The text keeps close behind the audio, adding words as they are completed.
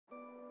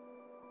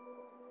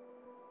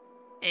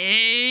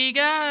Hey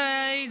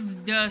guys,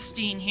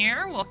 Dustine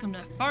here. Welcome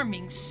to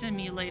Farming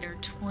Simulator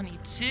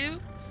 22.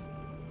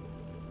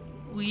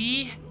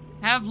 We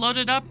have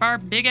loaded up our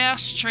big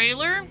ass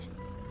trailer.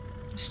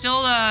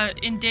 Still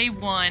in day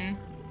 1.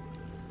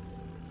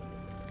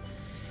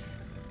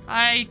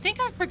 I think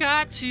I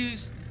forgot to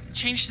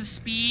change the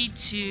speed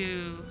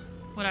to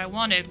what I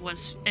wanted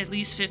was at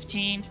least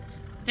 15.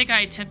 I think I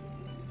attempted.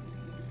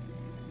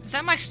 Is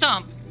that my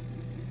stump?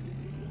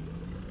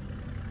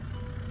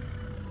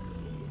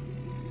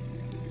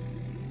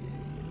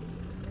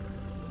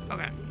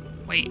 Okay,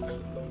 wait.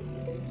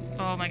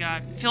 Oh my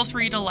god. Feel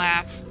free to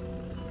laugh.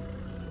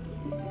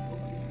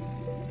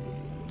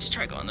 Let's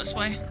try going this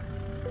way.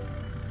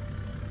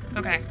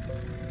 Okay.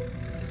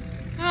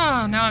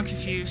 Oh, now I'm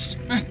confused.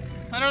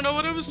 I don't know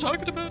what I was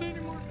talking about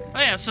anymore. Oh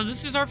yeah, so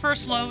this is our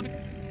first load.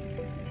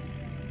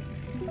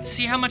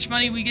 See how much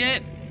money we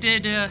get.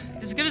 Did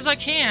as good as I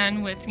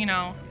can with, you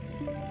know...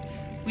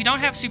 We don't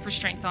have super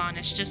strength on,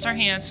 it's just our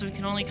hands, so we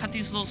can only cut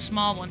these little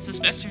small ones,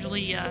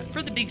 especially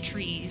for the big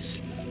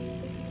trees.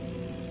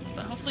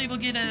 But hopefully we'll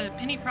get a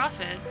penny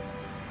profit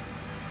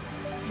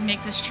and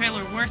make this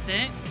trailer worth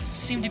it.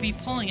 Seem to be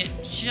pulling it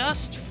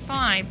just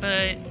fine,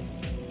 but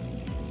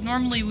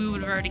normally we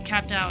would have already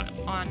capped out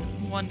on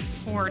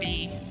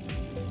 140.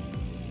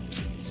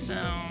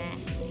 So,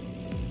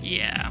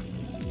 yeah.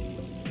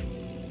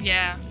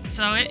 Yeah,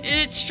 so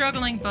it's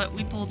struggling, but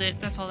we pulled it.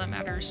 That's all that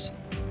matters.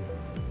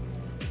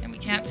 And we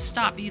can't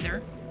stop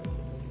either.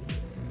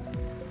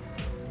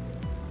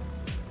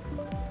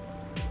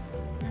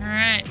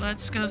 Alright,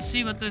 let's go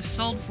see what this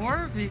sold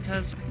for,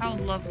 because how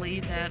lovely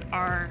that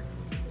our...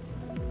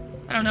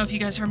 I don't know if you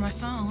guys heard my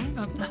phone,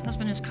 but the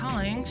husband is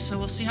calling, so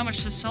we'll see how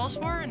much this sells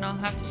for, and I'll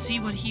have to see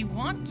what he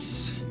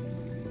wants.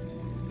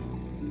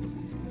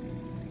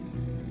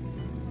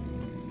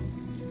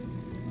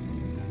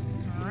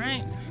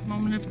 Alright,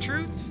 moment of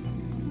truth.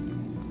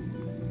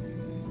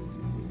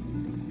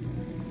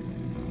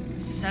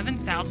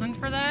 7,000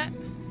 for that?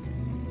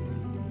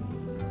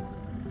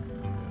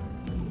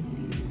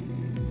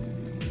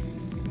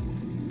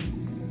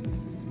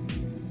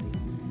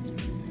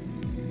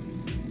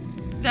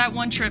 That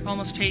one trip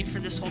almost paid for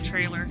this whole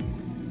trailer.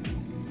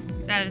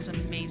 That is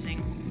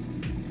amazing.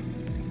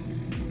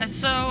 And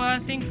so I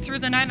think through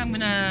the night I'm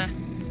gonna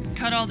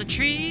cut all the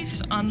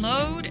trees,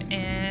 unload,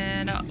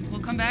 and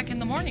we'll come back in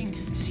the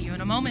morning. See you in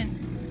a moment.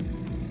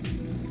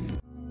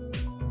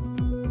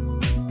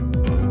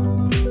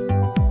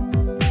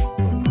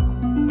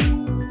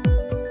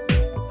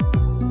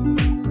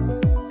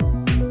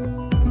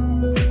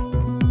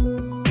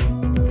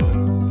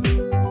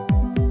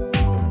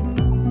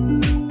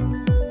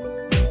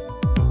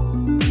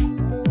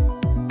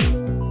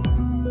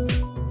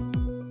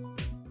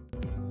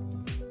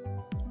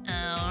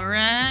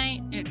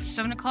 Alright, it's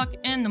 7 o'clock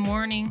in the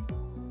morning.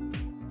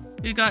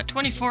 We've got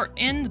 24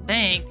 in the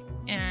bank,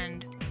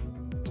 and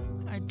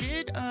I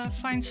did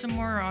find some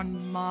more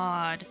on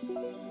Mod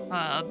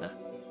Hub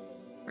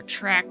for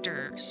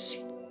tractors.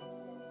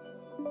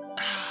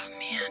 Oh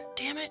man,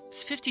 damn it,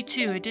 it's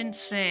 52, it didn't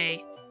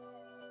say.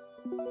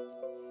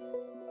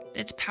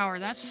 Its power,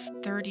 that's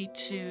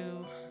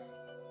 32.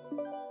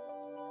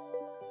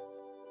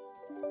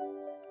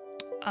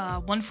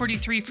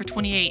 143 for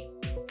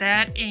 28.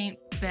 That ain't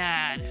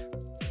bad.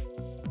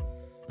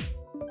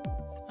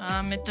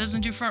 It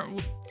doesn't do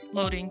front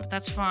loading, but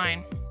that's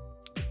fine.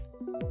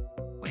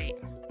 Wait.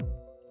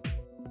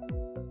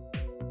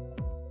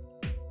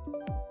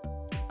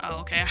 Oh,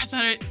 okay. I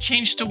thought it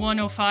changed to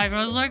 105.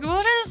 I was like,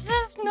 what is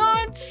this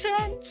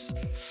nonsense?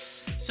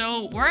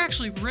 So we're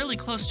actually really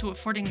close to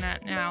affording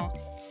that now.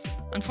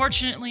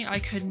 Unfortunately, I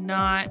could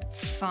not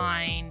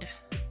find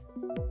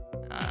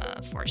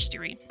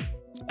forestry.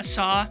 A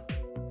saw.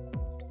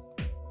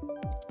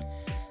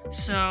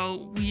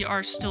 So we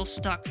are still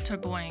stuck to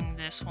buying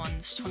this one,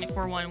 this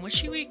 24 one,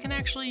 which we can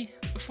actually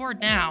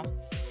afford now.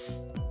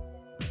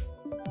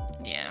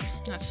 Yeah,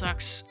 that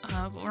sucks.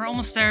 But we're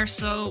almost there,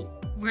 so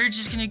we're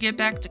just gonna get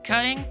back to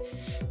cutting,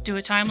 do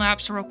a time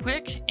lapse real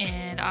quick,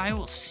 and I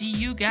will see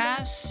you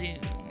guys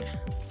soon.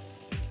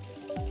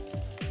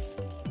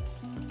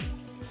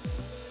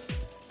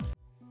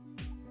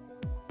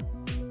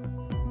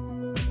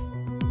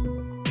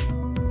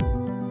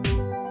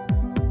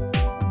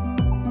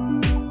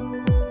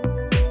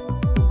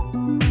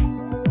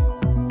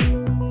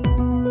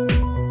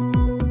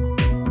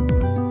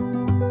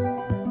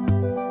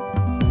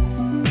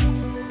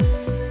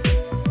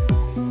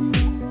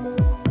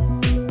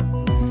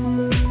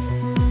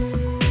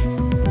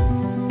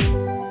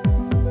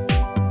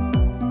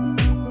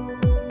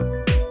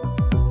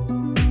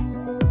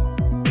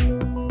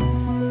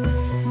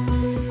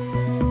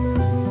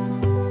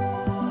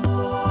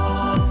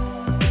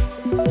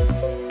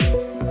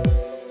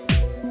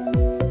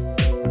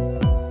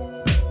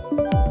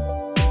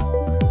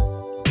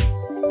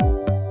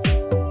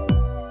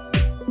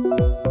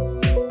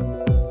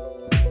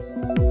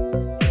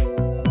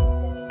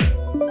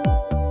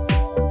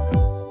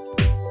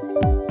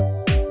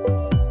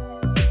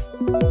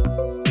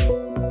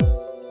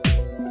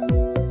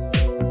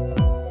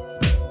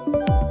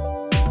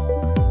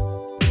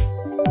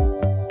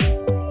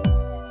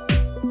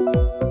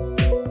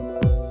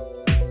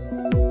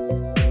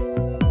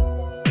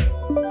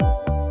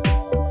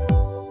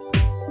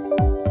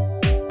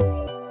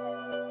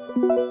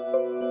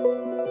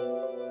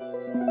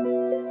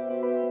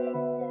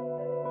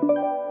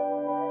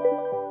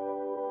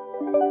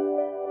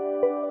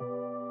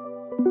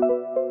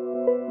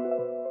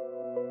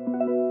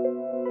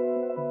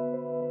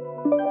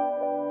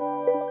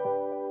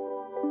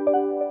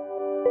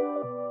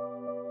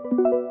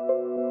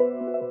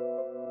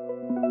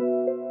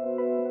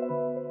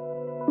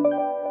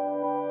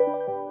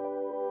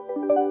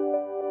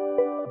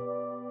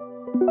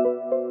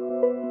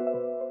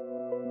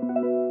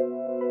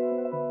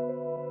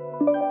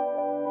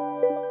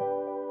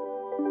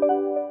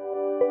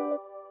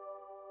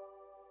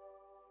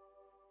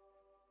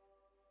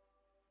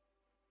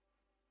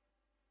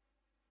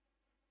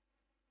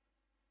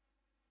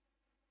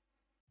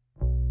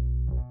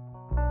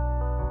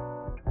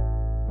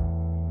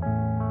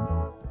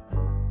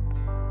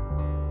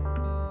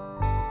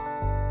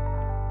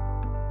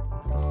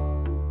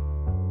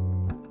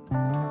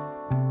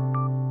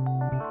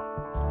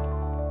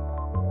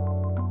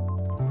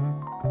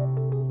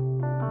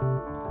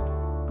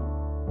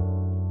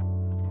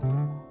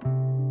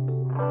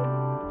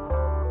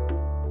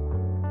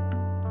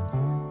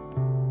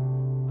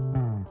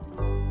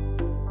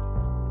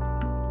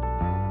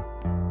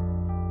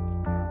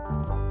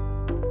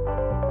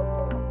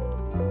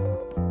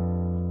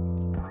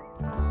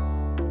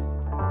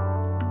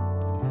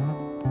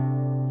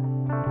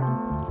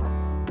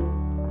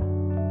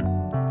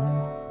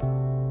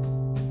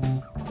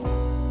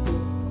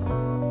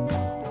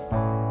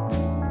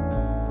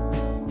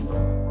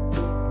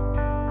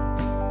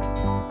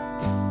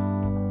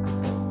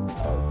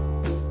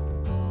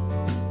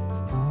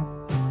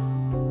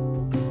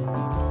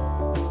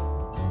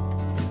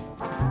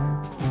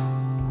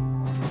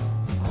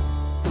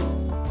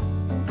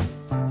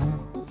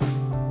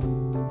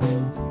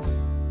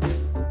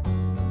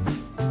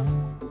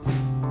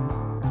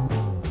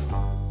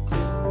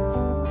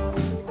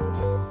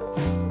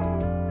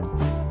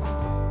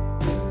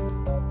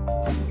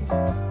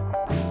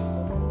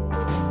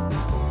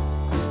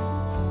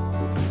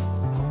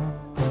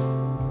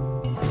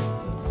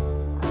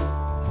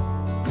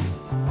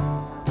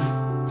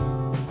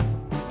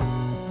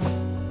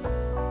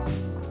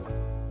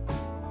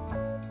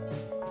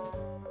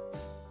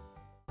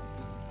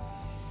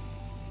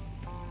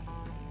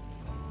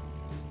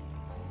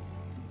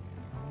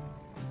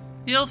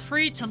 Feel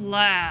free to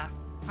laugh.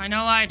 I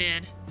know I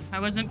did. I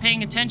wasn't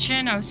paying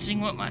attention. I was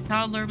seeing what my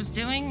toddler was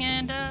doing,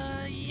 and,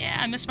 yeah,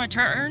 I missed my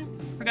turn.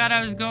 Forgot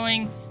I was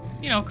going,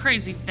 you know,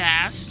 crazy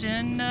fast,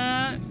 and,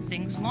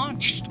 things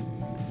launched.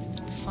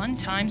 Fun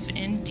times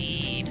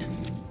indeed.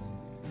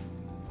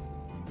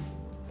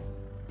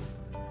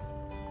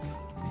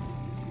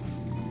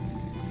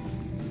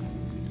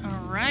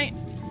 Alright.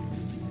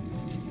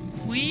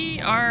 We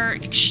are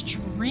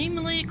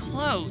extremely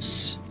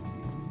close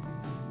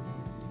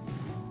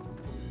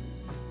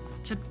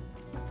to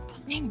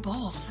buying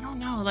both. I don't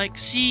know, like,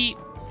 see,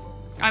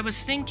 I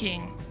was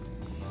thinking...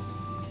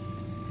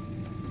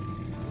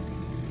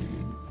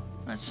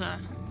 Let's,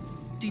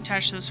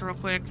 detach this real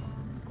quick.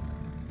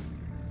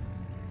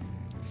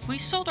 If we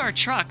sold our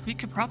truck, we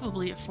could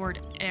probably afford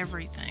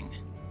everything.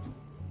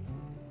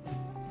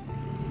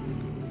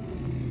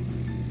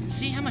 Let's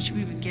see how much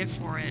we would get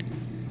for it.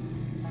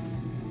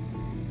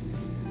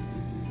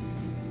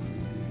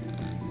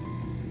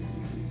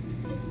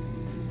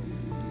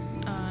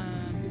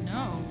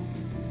 No.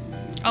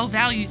 Oh,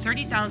 value,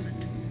 30,000.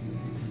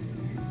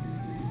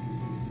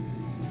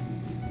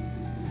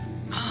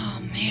 Oh,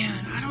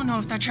 man, I don't know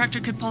if that tractor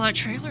could pull that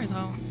trailer,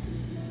 though.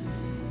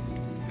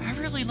 I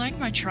really like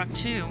my truck,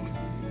 too.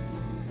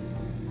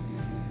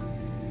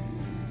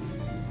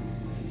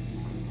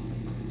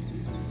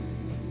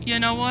 You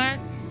know what?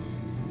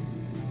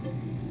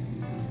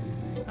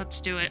 Let's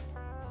do it.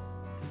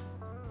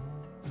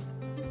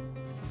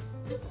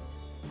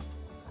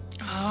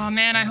 Oh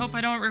man, I hope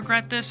I don't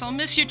regret this. I'll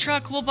miss your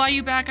truck. We'll buy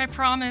you back, I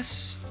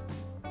promise.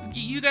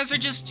 You guys are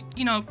just,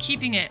 you know,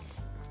 keeping it.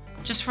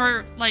 Just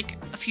for, like,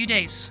 a few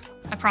days.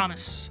 I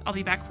promise. I'll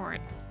be back for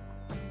it.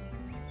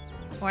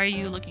 Why are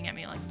you looking at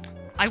me like that?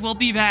 I will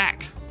be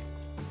back.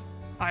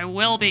 I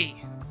will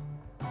be.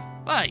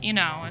 But, you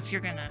know, if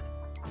you're gonna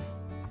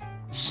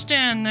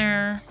stand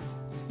there,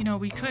 you know,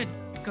 we could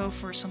go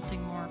for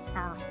something more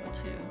powerful,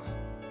 too.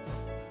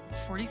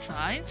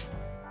 45?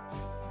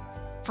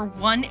 For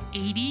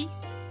 180?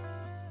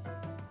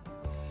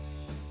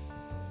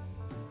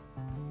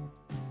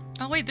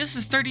 Oh wait, this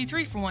is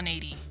 33 for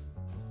 180.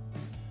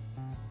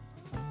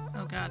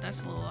 Oh god,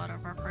 that's a little out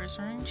of our price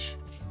range.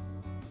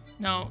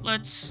 No,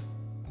 let's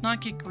not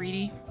get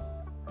greedy.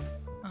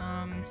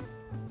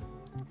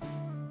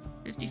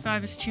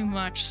 55 is too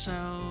much, so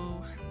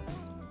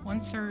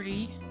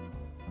 130,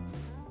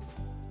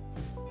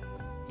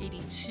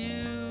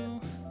 82,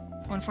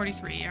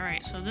 143. All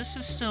right, so this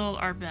is still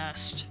our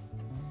best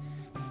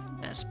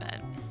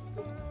bet.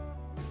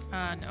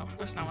 No,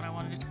 that's not what I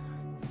wanted.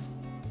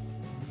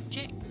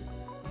 Okay.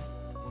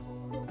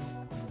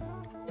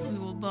 We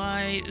will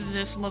buy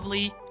this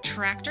lovely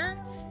tractor.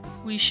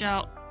 We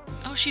shall...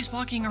 Oh, she's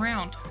walking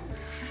around.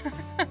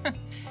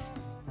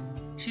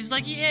 She's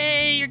like,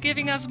 yay, you're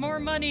giving us more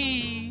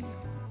money.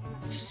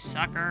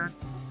 Sucker.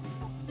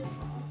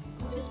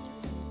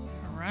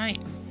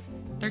 Alright.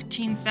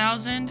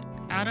 13,000.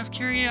 Out of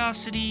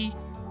curiosity,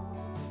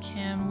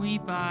 can we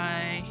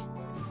buy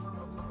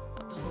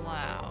a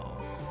plow?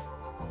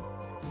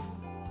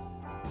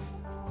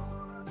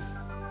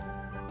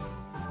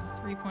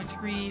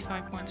 .3,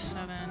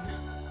 5.7,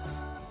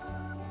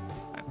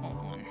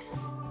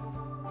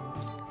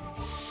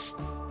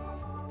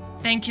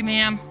 5.1. Thank you,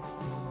 ma'am,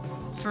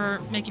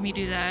 for making me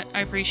do that.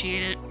 I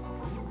appreciate it.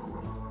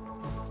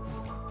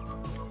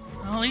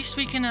 Well, at least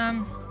we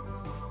can,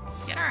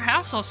 get our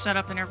house all set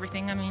up and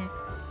everything. I mean,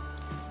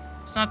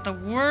 it's not the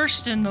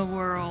worst in the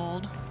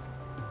world.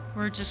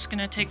 We're just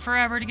gonna take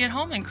forever to get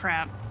home and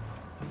crap.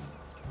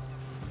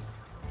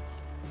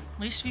 At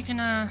least we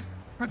can,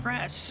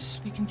 progress.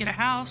 We can get a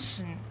house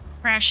and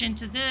crash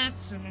into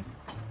this and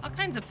all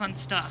kinds of fun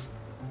stuff.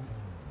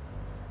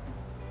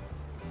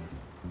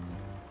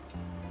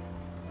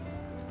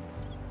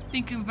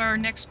 Think of our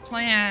next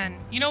plan.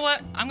 You know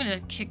what? I'm gonna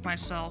kick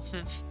myself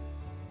if...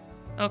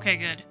 Okay,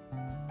 good.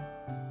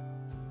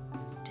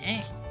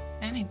 Dang,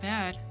 that ain't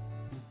bad.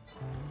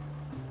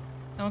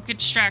 Don't get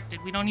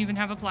distracted. We don't even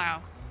have a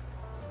plow.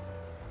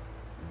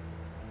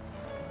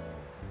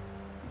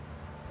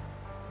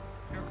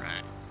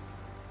 Alright.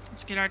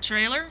 Let's get our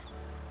trailer.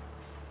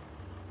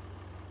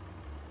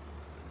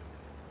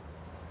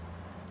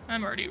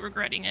 I'm already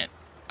regretting it.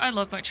 I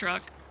love my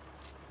truck.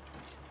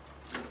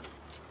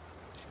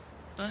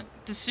 But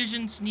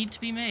decisions need to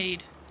be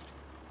made.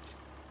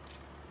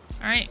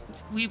 Alright,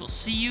 we will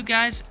see you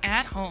guys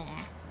at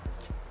home.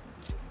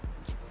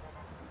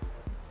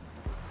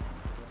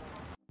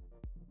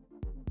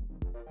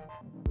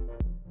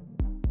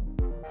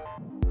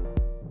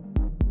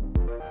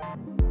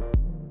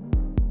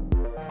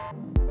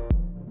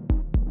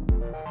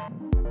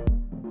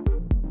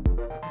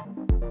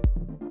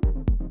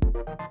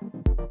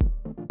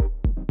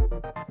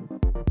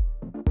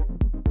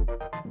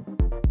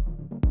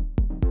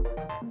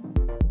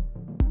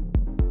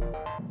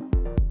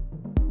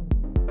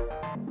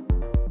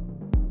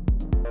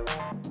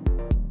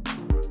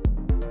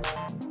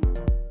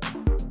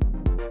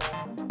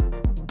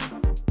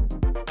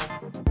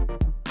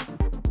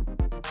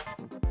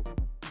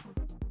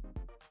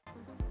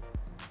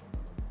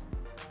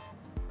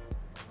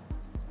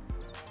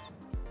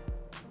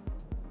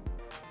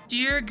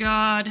 Dear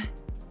God,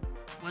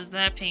 was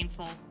that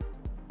painful.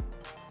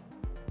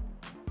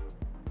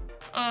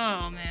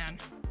 Oh, man.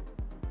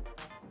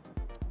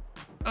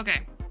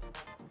 Okay.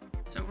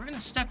 So we're gonna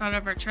step out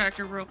of our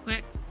tractor real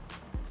quick.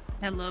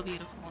 Hello,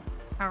 beautiful.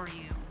 How are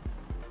you?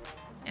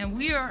 And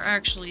we are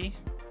actually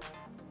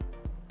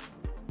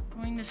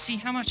going to see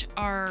how much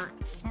our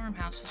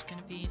farmhouse is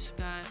gonna be. So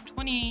we've got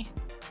 20,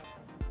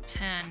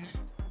 10.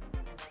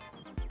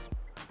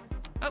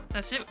 Oh,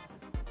 that's it.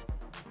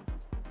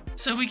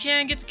 So we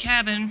can get the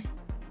cabin,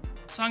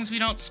 as long as we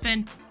don't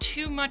spend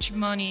too much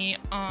money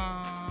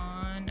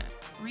on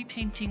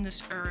repainting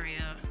this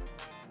area.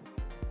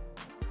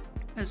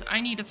 Because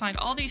I need to find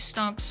all these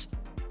stumps,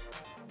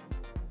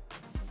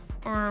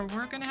 or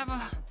we're gonna have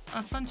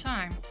a fun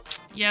time.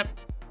 Yep.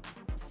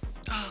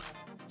 Oh,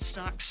 it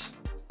sucks.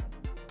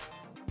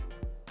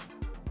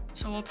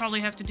 So we'll probably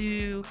have to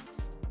do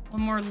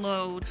one more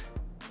load.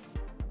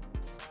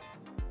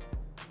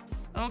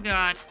 Oh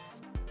God.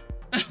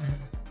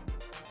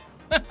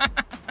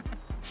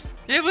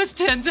 It was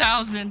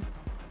 10,000.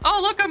 Oh,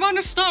 look, I'm on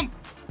a stump.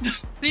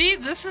 See,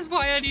 this is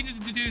why I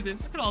needed to do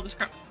this. Look at all this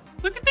crap.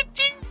 Look at the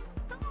ding.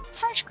 Oh,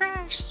 fresh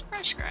grass.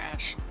 Fresh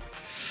grass.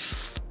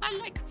 I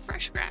like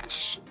fresh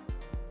grass.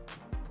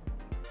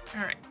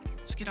 Alright,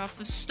 let's get off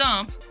the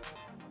stump.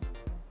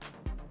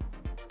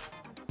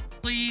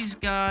 Please,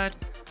 God.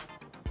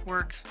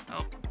 Work.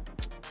 Oh.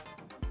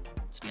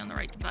 Let's be on the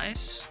right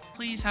device.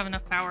 Please have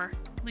enough power.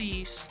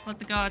 Please, let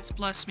the gods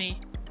bless me.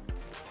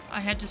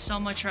 I had to sell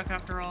my truck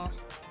after all.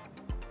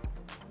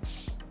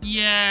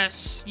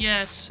 Yes,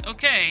 yes.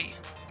 Okay.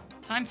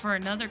 Time for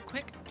another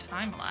quick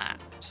time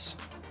lapse.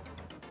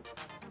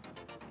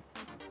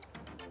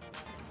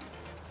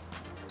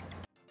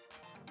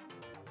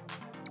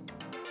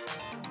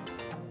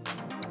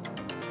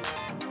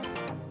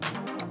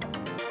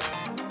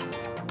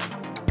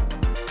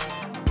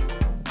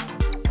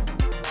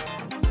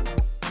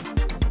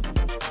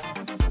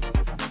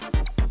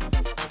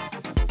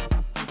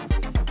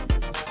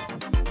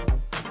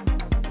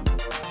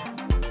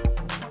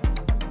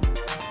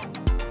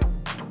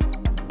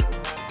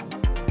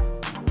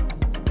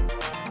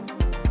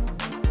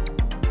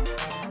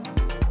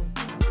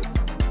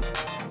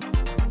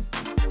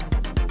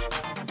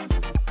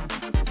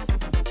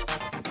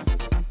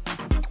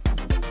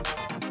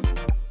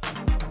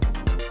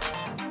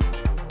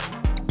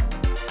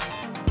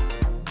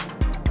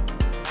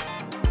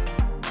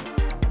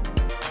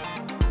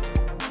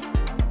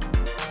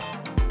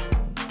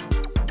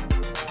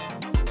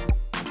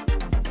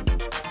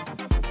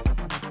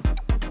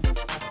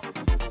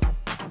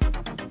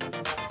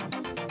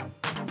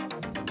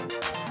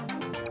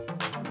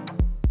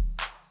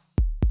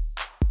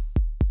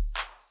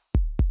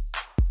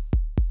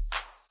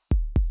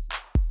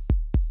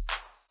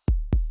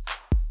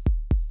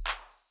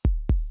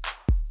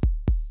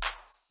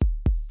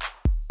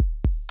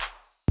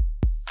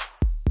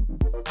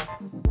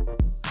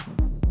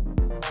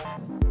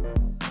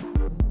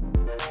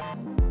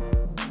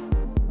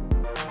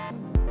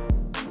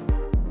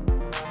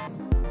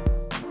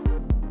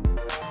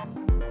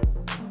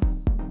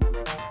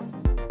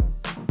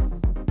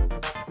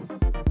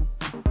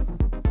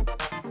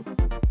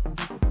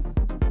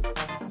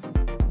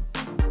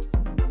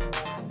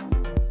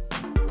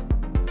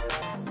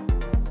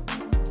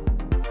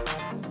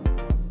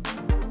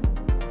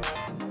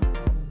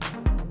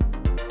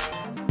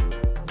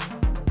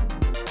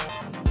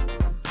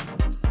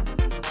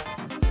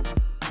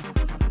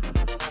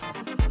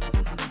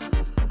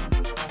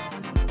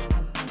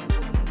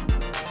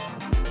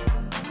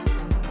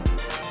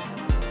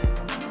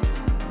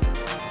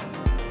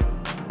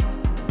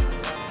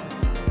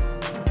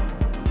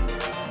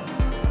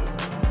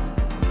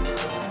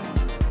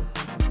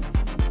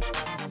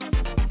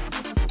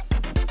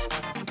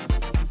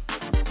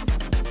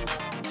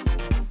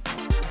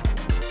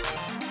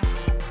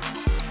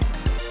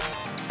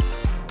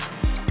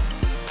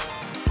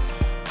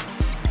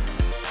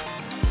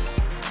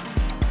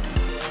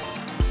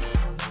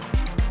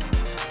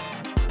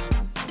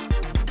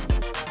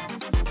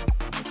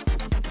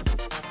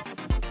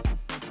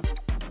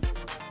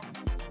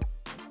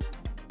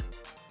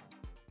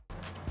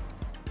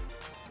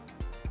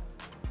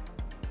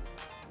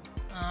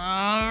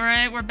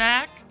 Alright, we're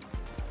back.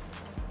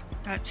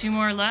 Got 2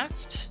 more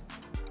left.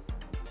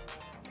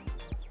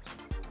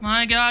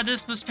 My God,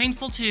 this was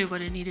painful too,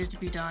 but it needed to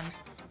be done.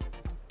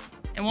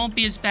 It won't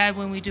be as bad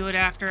when we do it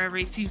after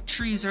every few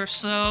trees or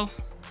so.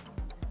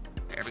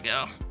 There we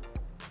go.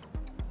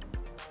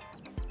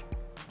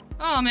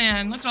 Oh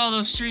man, look at all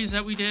those trees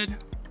that we did.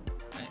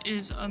 That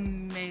is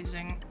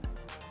amazing.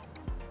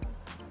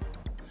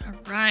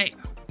 Alright.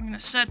 I'm gonna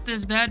set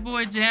this bad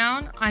boy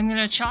down. I'm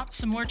gonna chop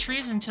some more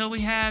trees until we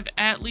have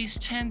at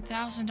least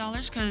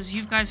 $10,000, because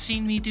you've guys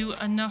seen me do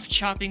enough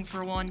chopping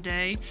for one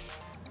day.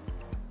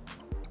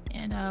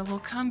 And we'll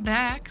come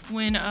back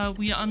when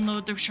we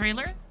unload the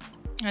trailer,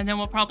 and then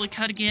we'll probably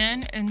cut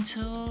again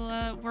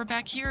until we're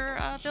back here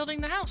building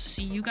the house.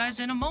 See you guys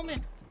in a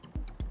moment.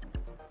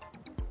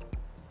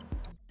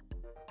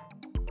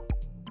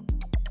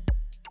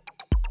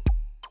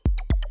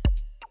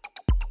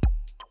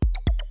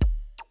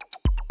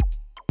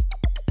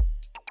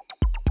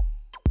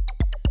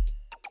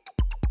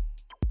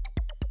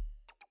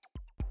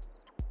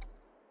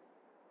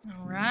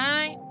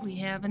 Alright, we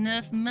have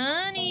enough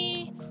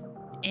money.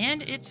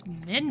 And it's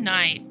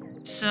midnight.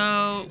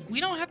 So we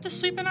don't have to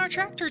sleep in our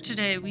tractor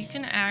today. We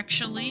can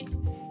actually...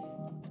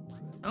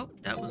 Oh,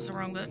 that was the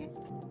wrong button.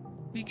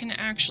 We can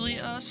actually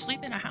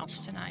sleep in a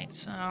house tonight.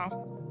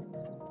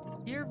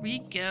 So here we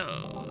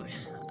go.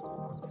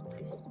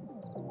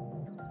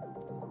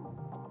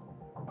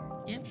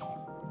 Yep.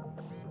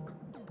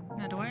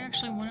 Now, do I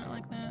actually want it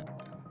like that?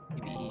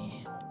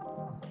 Maybe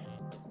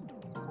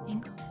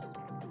pink.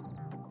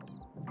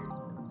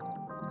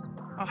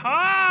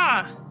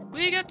 Aha!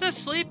 We get to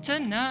sleep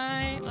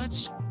tonight.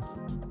 Let's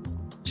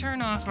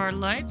turn off our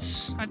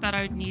lights. I thought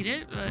I'd need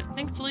it, but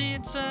thankfully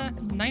it's a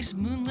nice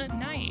moonlit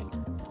night.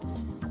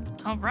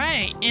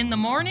 Alright, in the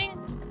morning,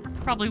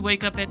 probably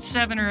wake up at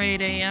 7 or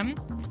 8 a.m.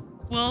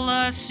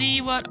 We'll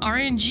see what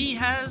RNG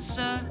has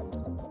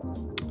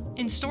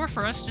in store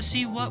for us to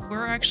see what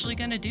we're actually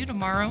going to do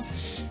tomorrow.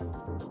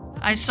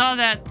 I saw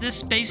that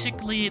this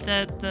basically,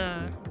 that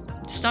the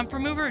stump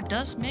remover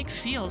does make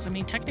fields. I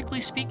mean,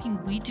 technically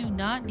speaking, we do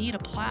not need a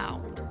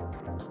plow.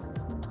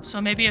 So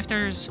maybe if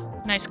there's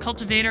a nice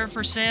cultivator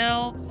for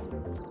sale,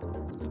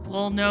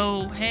 we'll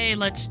know, hey,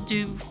 let's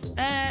do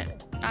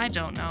that. I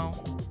don't know.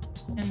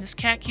 And this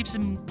cat keeps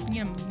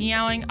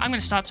meowing. I'm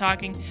gonna stop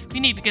talking. We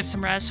need to get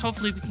some rest.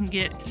 Hopefully we can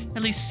get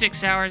at least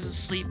 6 hours of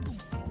sleep.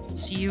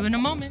 See you in a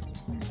moment.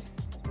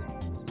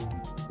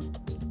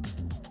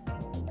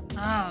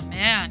 Oh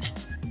man.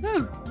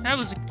 Whew, that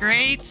was a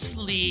great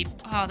sleep.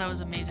 Oh, that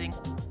was amazing.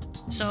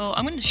 So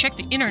I'm going to check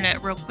the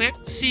internet real quick,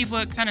 see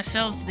what kind of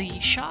sales the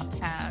shop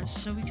has,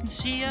 so we can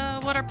see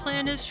what our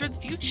plan is for the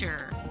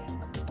future.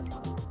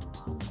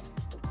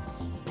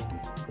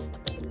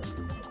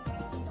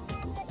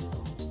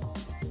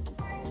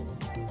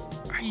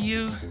 Are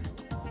you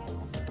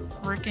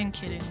freaking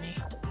kidding me?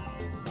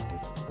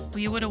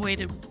 We would have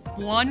waited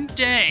one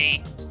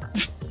day.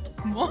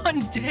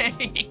 One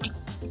day.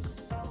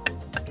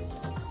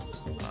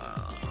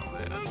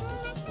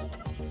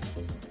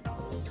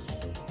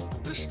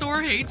 The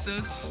store hates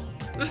us.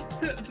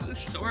 The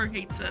store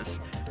hates us.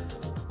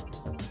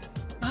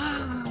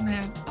 Oh,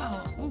 man.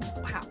 Oh, ooh,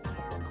 wow.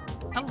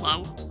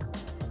 Hello.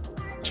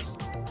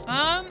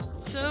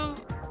 So,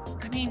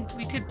 I mean,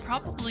 we could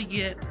probably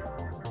get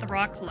the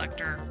rock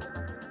collector.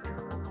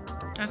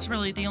 That's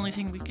really the only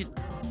thing we could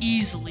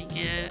easily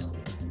get.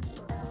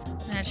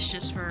 That's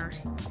just for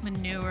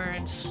manure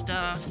and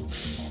stuff.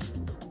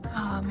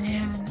 Oh,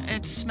 man.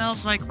 It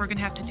smells like we're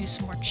gonna have to do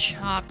some more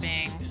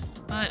chopping.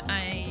 But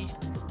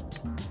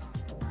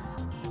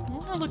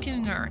I'm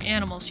looking at our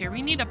animals here.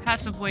 We need a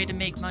passive way to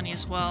make money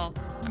as well.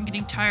 I'm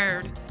getting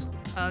tired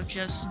of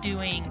just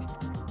doing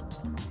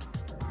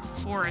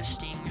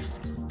foresting.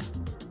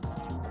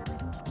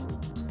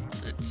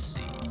 Let's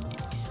see.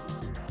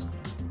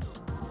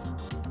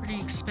 Pretty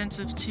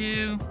expensive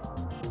too.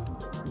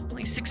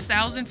 Only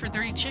 6,000 for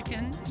 30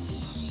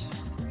 chickens.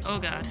 Oh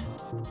god.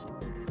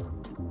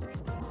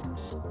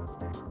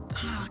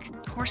 Ah,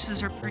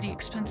 horses are pretty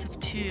expensive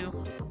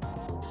too.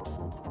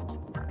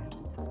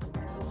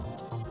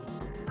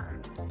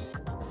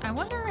 I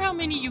wonder how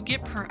many you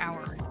get per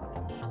hour.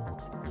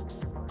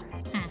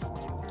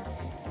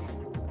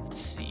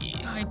 Let's see.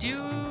 I do...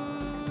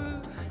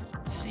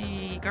 Let's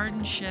see.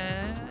 Garden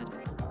shed.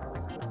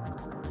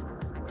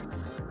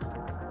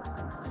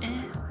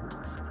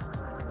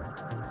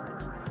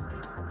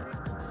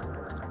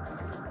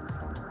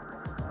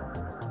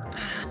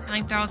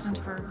 9,000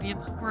 for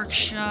vehicle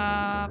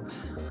workshop.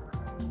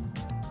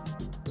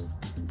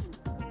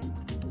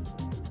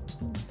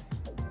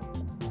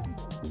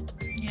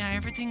 Yeah,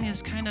 everything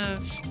is kind of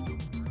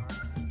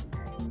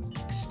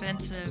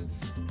expensive.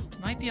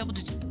 Might be able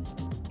to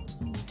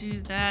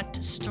do that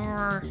to store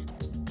our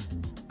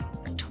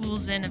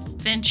tools in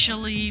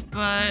eventually,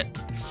 but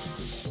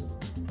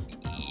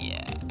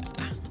yeah.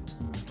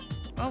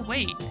 Oh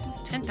wait,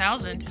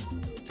 10,000.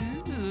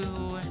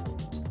 Ooh.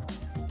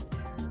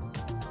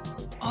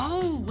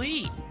 Oh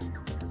wait,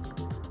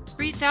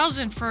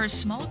 3,000 for a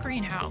small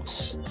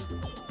greenhouse.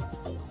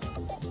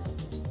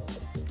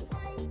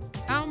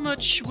 How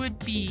much would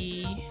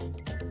be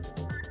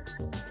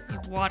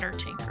a water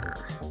tanker?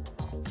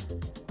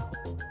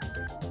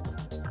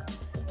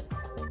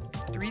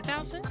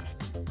 3,000?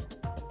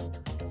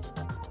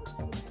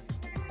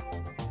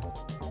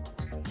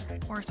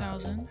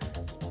 4,000?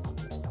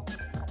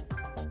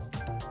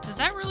 Does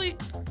that really...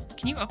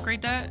 Can you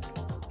upgrade that?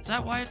 Is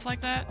that why it's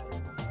like that?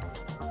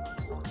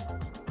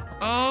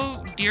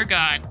 Oh, dear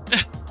God.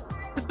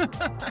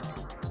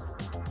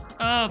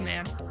 Oh,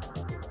 man.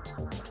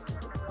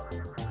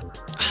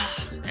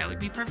 That would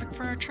be perfect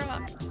for our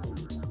truck.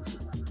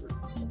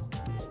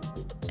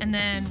 And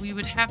then we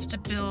would have to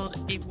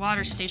build a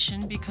water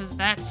station because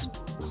that's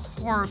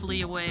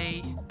horribly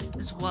away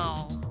as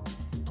well.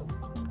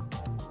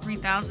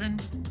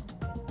 3,000.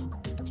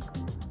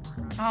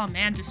 Oh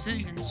man,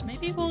 decisions.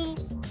 Maybe we'll...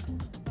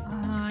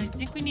 I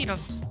think we need a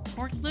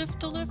forklift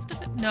to lift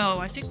it? No,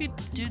 I think we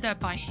do that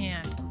by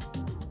hand.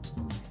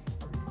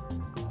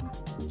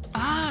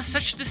 Ah,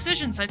 such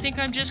decisions. I think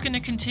I'm just going to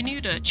continue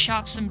to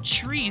chop some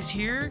trees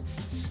here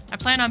I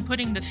plan on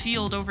putting the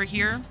field over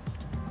here.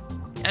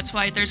 That's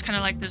why there's kind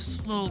of like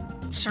this little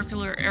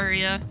circular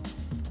area.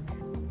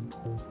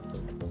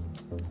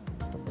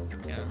 There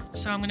we go.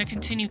 So I'm going to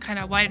continue kind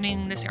of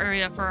widening this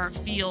area for our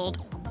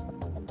field.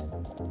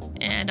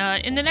 And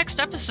in the next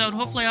episode,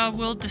 hopefully I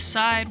will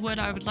decide what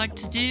I would like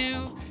to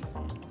do.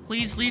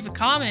 Please leave a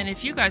comment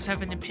if you guys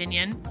have an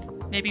opinion.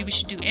 Maybe we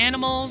should do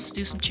animals,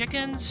 do some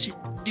chickens,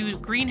 do a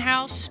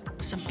greenhouse,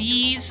 some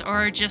bees,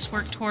 or just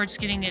work towards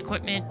getting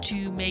equipment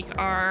to make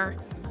our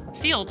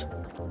field.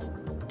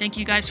 Thank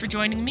you guys for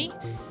joining me.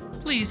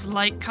 Please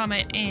like,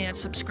 comment, and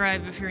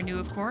subscribe if you're new,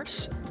 of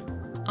course.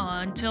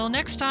 Until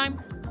next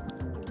time,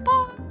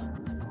 bye!